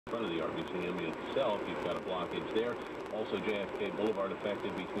In front of the art museum itself, you've got a blockage there. Also, JFK Boulevard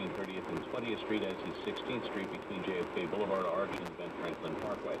affected between 30th and 20th Street, as is 16th Street between JFK Boulevard Arch and Ben Franklin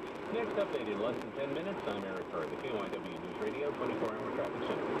Parkway. Next update in less than 10 minutes. I'm Eric Hurd, the KYW News Radio 24-hour traffic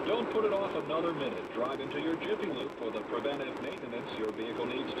center. Don't put it off another minute. Drive into your Jiffy Loop for the preventive maintenance your vehicle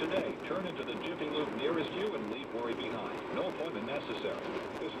needs today. Turn into the Jiffy Loop nearest you and leave worry behind. No appointment necessary.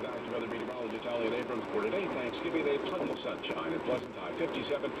 This is Active Weather Meteorologist Elliot Abrams for today. Thanksgiving Day, plenty of sunshine and pleasant high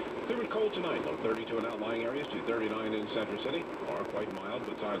 57. Clear and cold tonight, low 32 in outlying areas to 39 in Center City. Or quite mild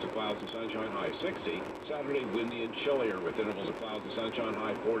with times of clouds and sunshine, high 60. Saturday, windy and chillier with intervals of clouds and sunshine,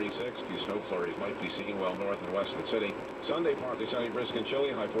 high 46. Few snow flurries might be seen well north and west of the city. Sunday, partly sunny, brisk and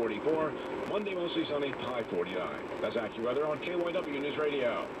chilly, high 44. Monday, mostly sunny, high 49. That's AccuWeather on KYW News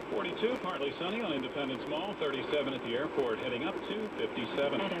Radio. 42, partly sunny on Independence Mall, 37 at the airport, heading up to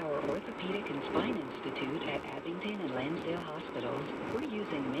 57. At our Orthopedic and Spine Institute at Abington and Lansdale Hospitals, we're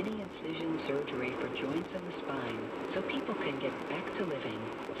using mini-incision surgery for joints in the spine so people can get back to living.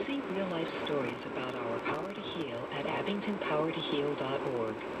 See real-life stories about our Power to Heal at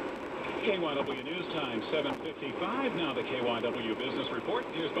abingtonpowertoheal.org. KYW News Time, 7:55. Now the KYW Business Report.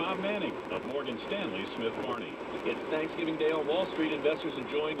 Here's Bob Manning of Morgan Stanley Smith Barney. It's Thanksgiving Day on Wall Street. Investors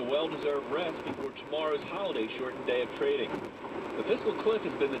enjoying a well-deserved rest before tomorrow's holiday-shortened day of trading. The fiscal cliff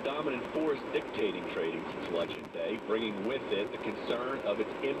has been the dominant force dictating trading since Election Day, bringing with it the concern of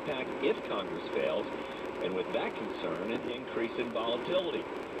its impact if Congress fails, and with that concern, an increase in volatility.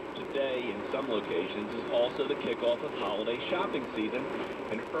 Today, in some locations, is also the kickoff of holiday shopping season,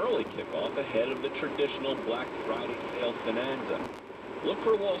 an early kickoff ahead of the traditional Black Friday sales bonanza. Look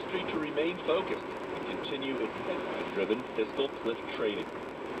for Wall Street to remain focused and continue its headline-driven fiscal cliff trading.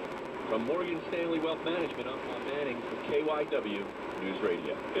 From Morgan Stanley Wealth Management, I'm Bob Manning for KYW News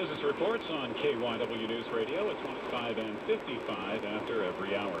Radio. Business reports on KYW News Radio at 25 and 55 after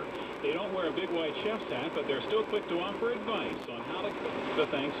every hour. They don't wear a big white chef's hat, but they're still quick to offer advice on how to cook the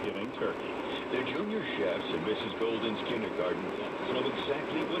Thanksgiving turkey. Their junior chefs in Mrs. Golden's kindergarten know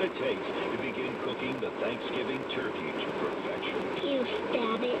exactly what it takes to begin cooking the Thanksgiving turkey to perfection. You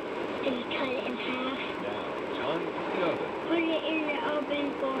stab it and cut it in half. Now, time for the oven. Put it in the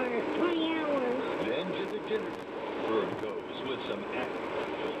oven for 20 hours. Then to the dinner. Bird goes with some apple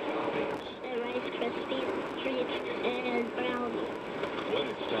toppings. And Rice Krispies, treats, and brownies. When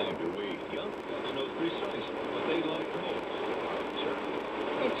it's time to eat, young folks know precisely what they like most. Turkey.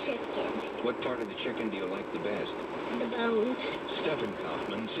 The chicken. What part of the chicken do you like the best? The bones. Stephen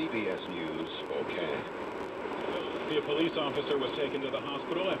Kaufman, CBS News, Spokane. A police officer was taken to the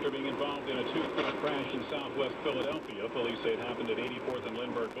hospital after being involved in a two-car crash in southwest Philadelphia. Police say it happened at 84th and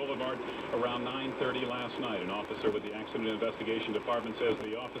Lindbergh Boulevard around 9:30 last night. An officer with the Accident Investigation Department says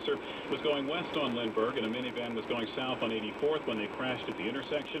the officer was going west on Lindbergh and a minivan was going south on 84th when they crashed at the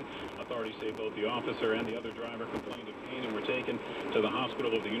intersection. Authorities say both the officer and the other driver complained of pain and were taken to the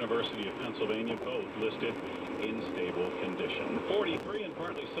hospital of the University of Pennsylvania, both listed in stable condition. 43 and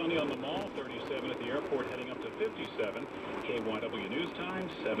partly sunny on the Mall, 37 at the airport, heading up to 57. KYW News Time,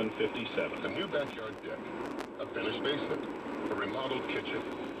 7:57. A new backyard deck, a finished basement, a remodeled kitchen.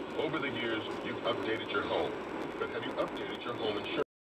 Over the years, you've updated your home. But have you updated your home insurance?